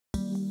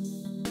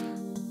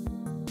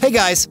Hey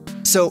guys!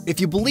 So if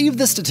you believe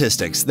the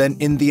statistics, then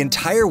in the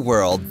entire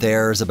world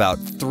there's about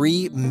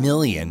 3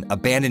 million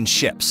abandoned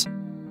ships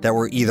that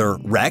were either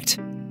wrecked,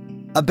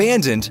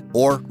 abandoned,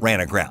 or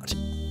ran aground.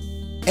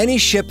 Any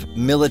ship,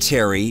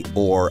 military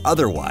or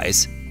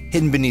otherwise,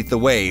 hidden beneath the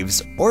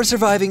waves or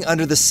surviving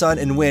under the sun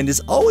and wind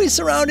is always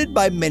surrounded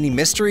by many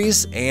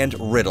mysteries and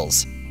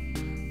riddles.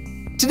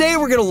 Today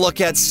we're going to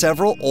look at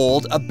several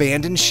old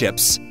abandoned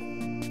ships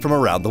from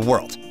around the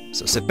world.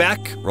 So sit back,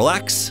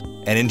 relax,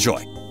 and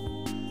enjoy.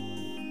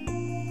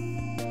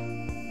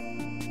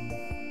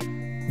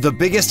 The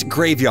biggest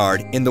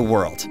graveyard in the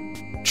world.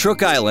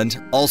 Truk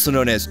Island, also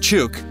known as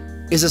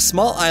Chuuk, is a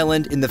small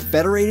island in the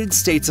Federated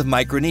States of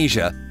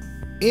Micronesia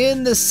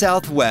in the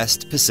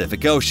southwest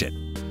Pacific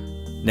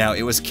Ocean. Now,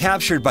 it was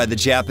captured by the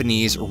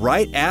Japanese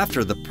right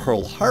after the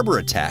Pearl Harbor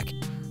attack,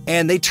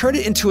 and they turned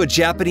it into a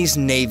Japanese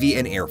Navy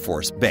and Air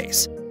Force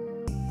base.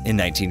 In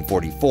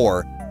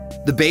 1944,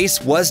 the base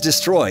was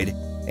destroyed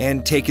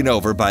and taken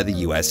over by the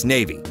U.S.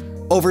 Navy.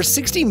 Over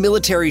 60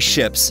 military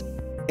ships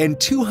and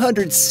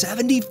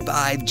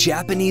 275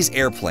 Japanese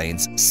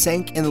airplanes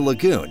sank in the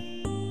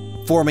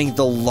lagoon, forming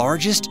the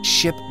largest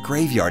ship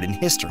graveyard in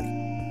history.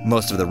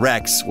 Most of the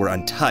wrecks were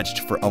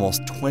untouched for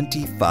almost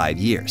 25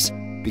 years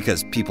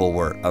because people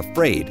were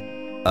afraid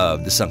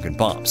of the sunken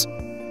bombs.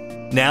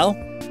 Now,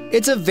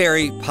 it's a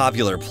very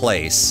popular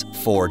place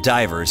for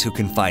divers who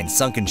can find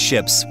sunken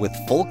ships with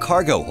full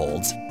cargo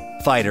holds,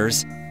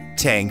 fighters,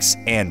 tanks,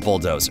 and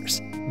bulldozers.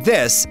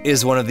 This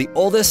is one of the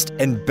oldest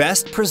and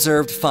best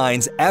preserved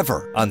finds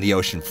ever on the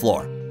ocean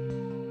floor.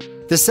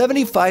 The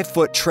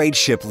 75-foot trade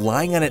ship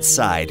lying on its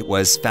side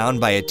was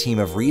found by a team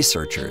of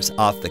researchers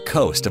off the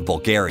coast of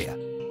Bulgaria.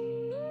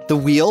 The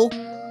wheel,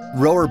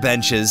 rower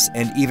benches,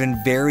 and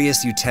even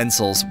various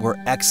utensils were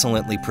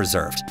excellently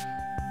preserved.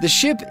 The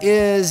ship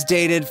is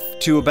dated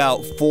to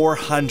about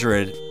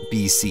 400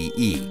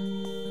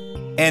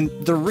 BCE. And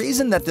the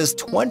reason that this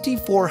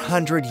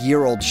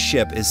 2,400-year-old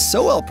ship is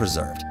so well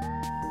preserved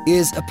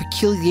is a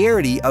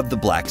peculiarity of the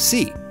Black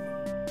Sea.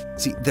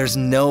 See, there's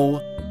no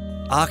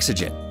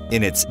oxygen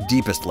in its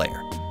deepest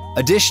layer.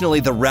 Additionally,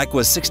 the wreck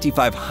was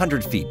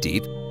 6,500 feet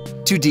deep,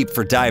 too deep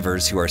for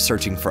divers who are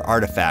searching for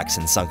artifacts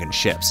in sunken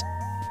ships.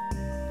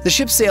 The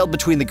ship sailed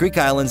between the Greek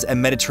islands and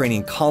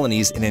Mediterranean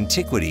colonies in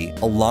antiquity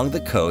along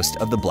the coast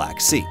of the Black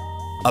Sea.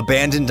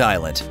 Abandoned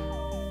Island.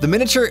 The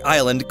miniature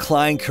island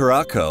Klein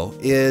Curaçao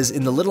is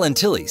in the Little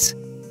Antilles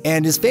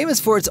and is famous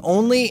for its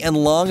only and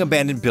long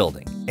abandoned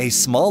building, a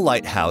small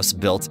lighthouse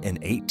built in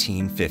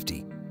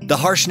 1850. The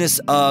harshness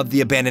of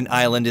the abandoned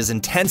island is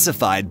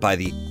intensified by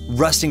the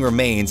rusting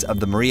remains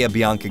of the Maria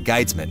Bianca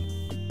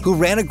guidesman, who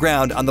ran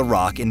aground on the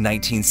rock in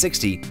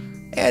 1960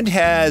 and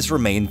has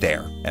remained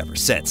there ever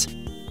since.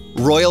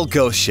 Royal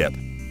Ghost Ship.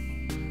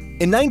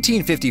 In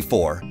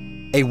 1954,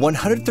 a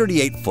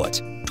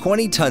 138-foot,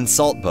 20-ton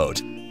salt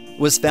boat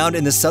was found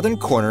in the southern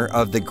corner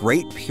of the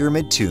Great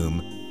Pyramid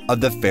Tomb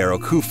of the Pharaoh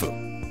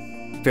Khufu.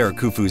 Pharaoh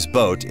Khufu's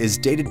boat is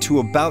dated to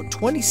about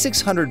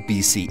 2600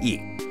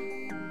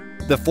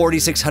 BCE. The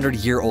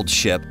 4,600-year-old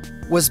ship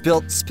was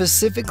built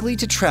specifically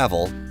to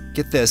travel,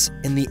 get this,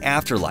 in the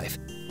afterlife.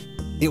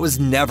 It was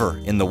never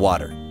in the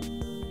water.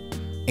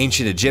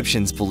 Ancient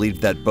Egyptians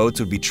believed that boats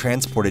would be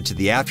transported to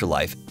the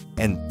afterlife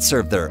and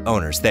serve their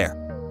owners there.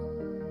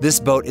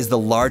 This boat is the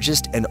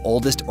largest and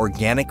oldest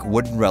organic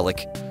wooden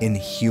relic in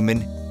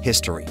human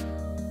history.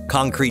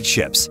 Concrete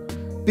ships.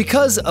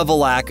 Because of a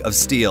lack of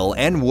steel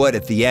and wood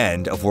at the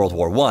end of World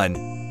War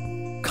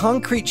I,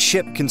 concrete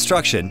ship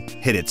construction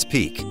hit its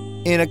peak.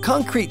 In a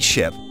concrete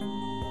ship,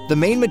 the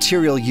main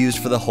material used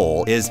for the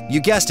hull is, you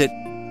guessed it,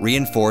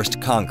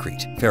 reinforced concrete,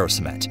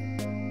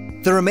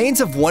 ferrocement. The remains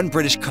of one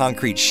British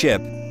concrete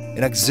ship,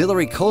 an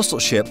auxiliary coastal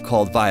ship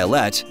called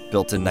Violet,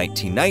 built in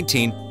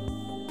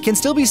 1919, can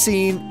still be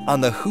seen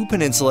on the Hoo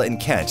Peninsula in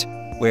Kent,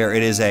 where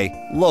it is a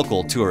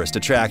local tourist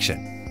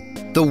attraction.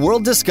 The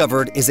World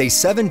Discovered is a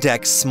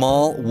 7-deck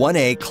small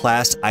 1A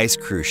class ice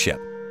cruise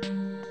ship.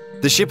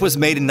 The ship was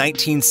made in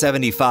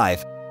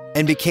 1975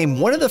 and became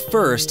one of the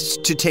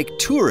first to take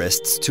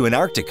tourists to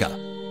Antarctica.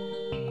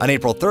 On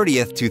April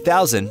 30th,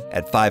 2000,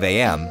 at 5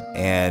 a.m.,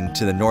 and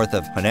to the north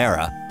of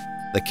Pandora,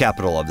 the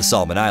capital of the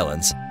Solomon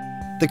Islands,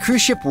 the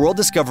cruise ship World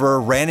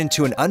Discoverer ran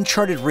into an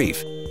uncharted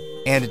reef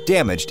and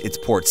damaged its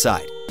port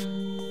side.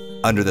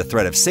 Under the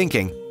threat of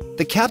sinking,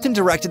 the captain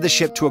directed the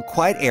ship to a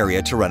quiet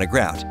area to run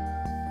aground.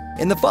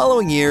 In the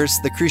following years,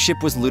 the cruise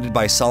ship was looted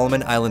by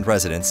Solomon Island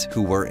residents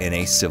who were in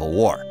a civil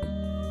war.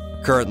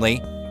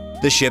 Currently,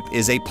 the ship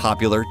is a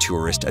popular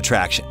tourist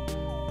attraction.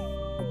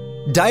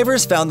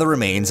 Divers found the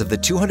remains of the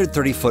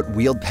 230-foot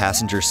wheeled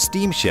passenger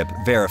steamship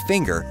Vera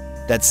Finger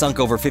that sunk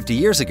over 50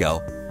 years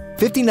ago,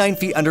 59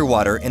 feet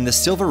underwater in the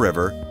Silver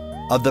River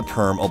of the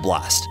Perm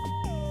Oblast.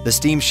 The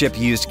steamship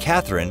used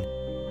Catherine,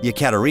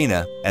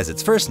 Yekaterina as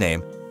its first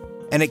name,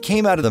 and it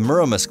came out of the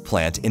Murmansk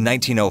plant in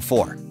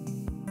 1904.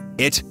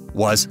 It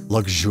was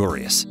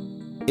luxurious.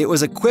 It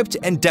was equipped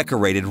and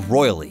decorated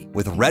royally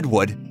with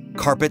redwood,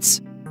 carpets,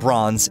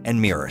 bronze, and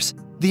mirrors.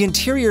 The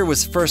interior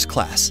was first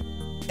class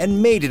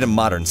and made in a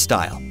modern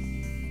style.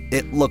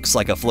 it looks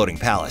like a floating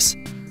palace.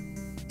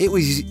 It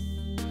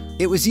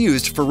was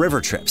used for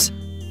river trips.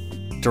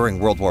 During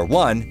World War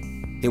I,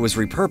 it was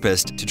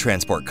repurposed to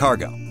transport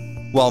cargo.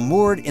 While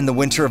moored in the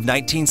winter of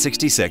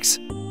 1966,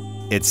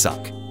 it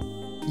sunk.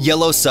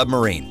 Yellow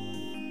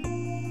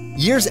submarine.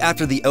 Years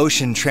after the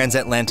ocean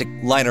transatlantic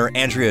liner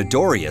Andrea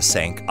Doria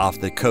sank off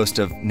the coast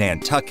of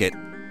Nantucket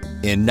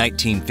in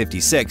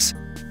 1956,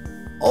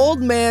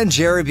 old man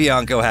Jerry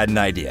Bianco had an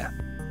idea.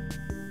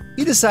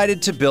 He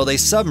decided to build a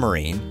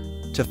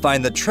submarine to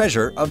find the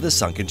treasure of the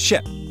sunken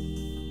ship.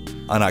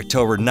 On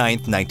October 9,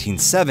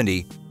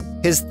 1970,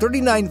 his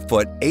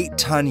 39-foot,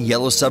 8-ton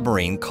yellow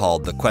submarine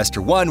called the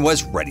Questor 1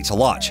 was ready to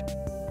launch.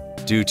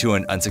 Due to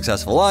an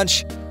unsuccessful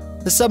launch,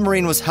 the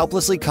submarine was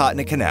helplessly caught in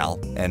a canal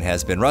and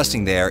has been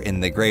rusting there in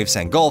the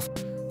Gravesend Gulf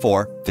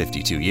for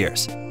 52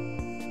 years.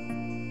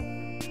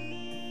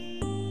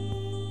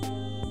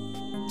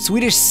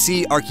 Swedish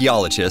sea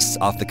archaeologists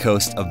off the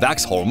coast of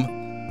Vaxholm,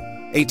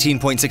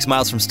 18.6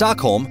 miles from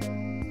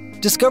Stockholm,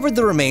 discovered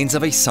the remains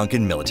of a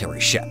sunken military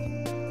ship.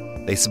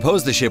 They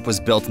suppose the ship was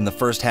built in the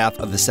first half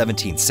of the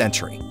 17th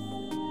century.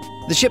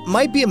 The ship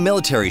might be a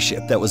military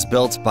ship that was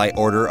built by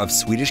order of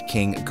Swedish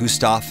King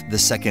Gustav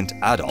II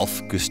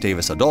Adolf,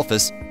 Gustavus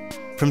Adolphus,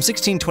 from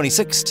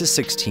 1626 to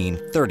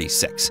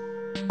 1636.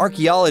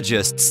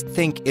 Archaeologists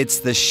think it's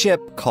the ship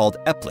called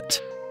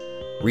Eplet.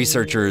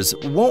 Researchers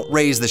won't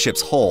raise the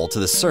ship's hull to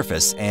the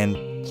surface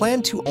and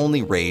plan to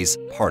only raise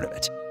part of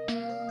it.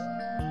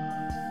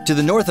 To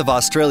the north of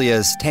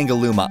Australia's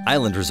Tangalooma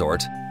Island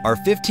Resort are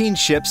 15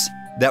 ships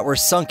that were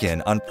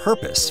sunken on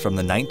purpose from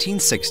the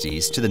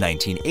 1960s to the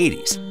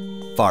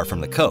 1980s, far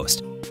from the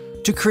coast,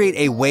 to create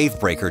a wave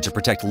breaker to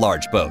protect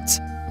large boats.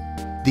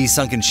 These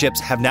sunken ships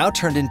have now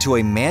turned into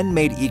a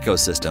man-made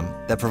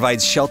ecosystem that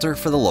provides shelter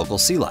for the local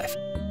sea life.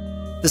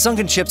 The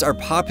sunken ships are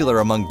popular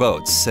among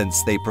boats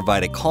since they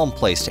provide a calm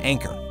place to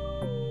anchor,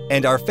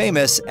 and are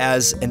famous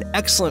as an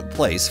excellent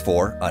place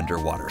for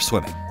underwater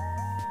swimming.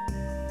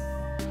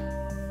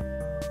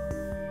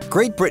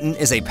 Great Britain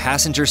is a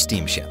passenger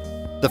steamship,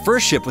 the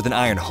first ship with an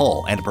iron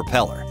hull and a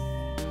propeller.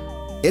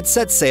 It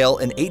set sail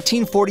in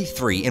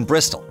 1843 in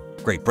Bristol,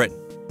 Great Britain.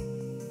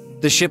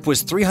 The ship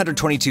was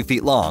 322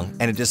 feet long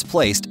and it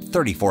displaced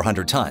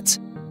 3,400 tons.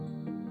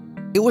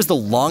 It was the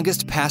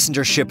longest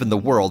passenger ship in the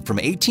world from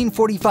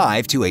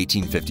 1845 to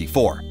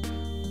 1854.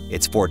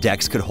 Its 4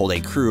 decks could hold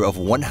a crew of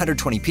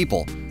 120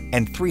 people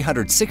and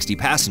 360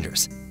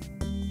 passengers.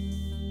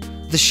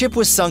 The ship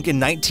was sunk in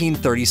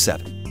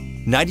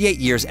 1937, 98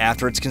 years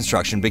after its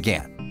construction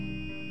began.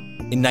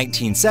 In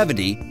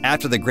 1970,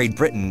 after the Great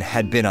Britain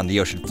had been on the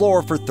ocean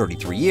floor for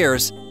 33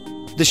 years,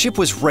 the ship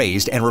was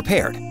raised and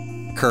repaired.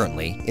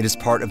 Currently, it is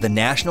part of the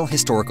National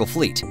Historical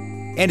Fleet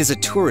and is a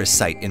tourist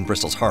site in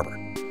Bristol's harbor.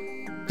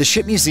 The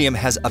ship museum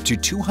has up to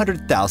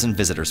 200,000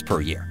 visitors per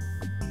year.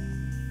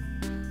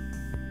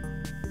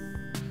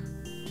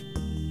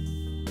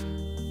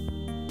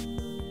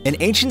 An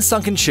ancient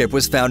sunken ship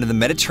was found in the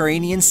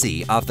Mediterranean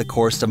Sea off the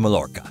coast of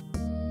Mallorca.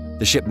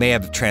 The ship may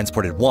have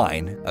transported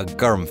wine, a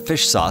garum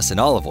fish sauce, and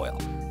olive oil.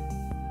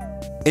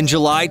 In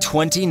July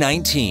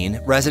 2019,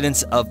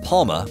 residents of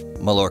Palma,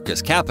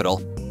 Mallorca's capital,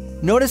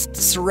 noticed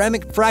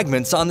ceramic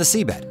fragments on the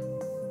seabed.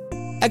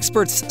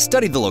 Experts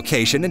studied the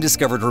location and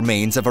discovered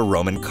remains of a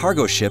Roman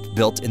cargo ship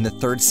built in the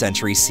 3rd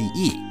century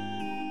CE,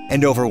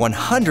 and over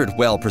 100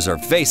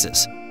 well-preserved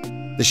vases.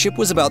 The ship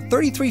was about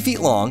 33 feet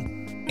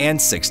long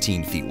and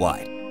 16 feet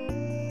wide.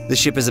 The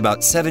ship is about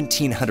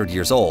 1,700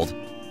 years old,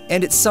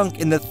 and it sunk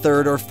in the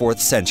 3rd or 4th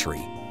century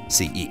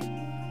CE.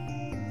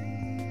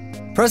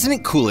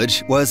 President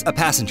Coolidge was a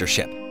passenger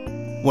ship,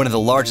 one of the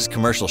largest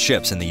commercial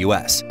ships in the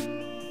U.S.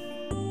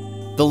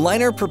 The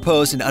liner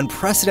proposed an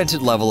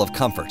unprecedented level of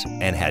comfort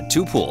and had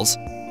 2 pools,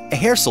 a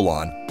hair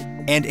salon,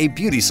 and a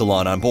beauty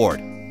salon on board.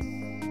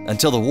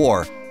 Until the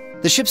war,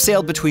 the ship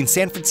sailed between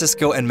San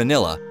Francisco and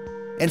Manila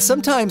and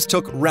sometimes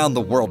took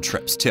round-the-world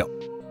trips too.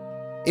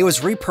 It was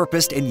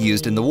repurposed and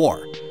used in the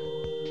war.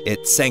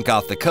 It sank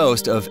off the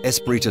coast of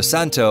Espiritu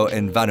Santo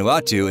in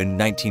Vanuatu in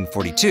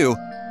 1942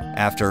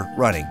 after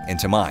running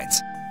into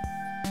mines.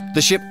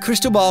 The ship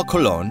Cristobal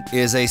Colon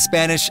is a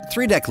Spanish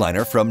 3-deck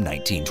liner from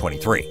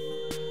 1923.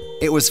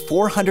 It was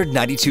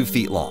 492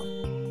 feet long.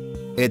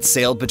 It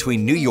sailed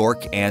between New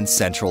York and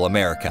Central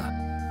America.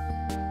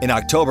 In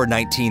October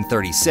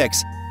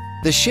 1936,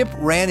 the ship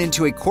ran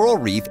into a coral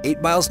reef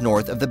 8 miles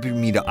north of the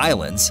Bermuda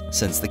Islands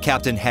since the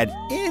captain had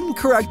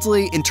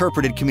incorrectly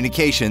interpreted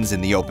communications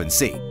in the open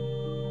sea.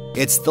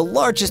 It's the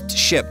largest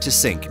ship to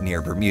sink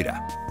near Bermuda.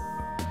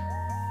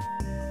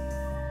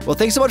 Well,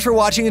 thanks so much for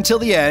watching until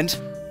the end.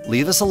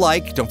 Leave us a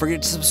like, don't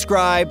forget to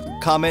subscribe,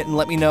 comment, and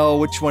let me know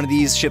which one of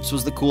these ships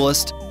was the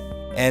coolest.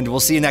 And we'll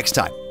see you next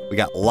time. We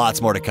got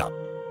lots more to come.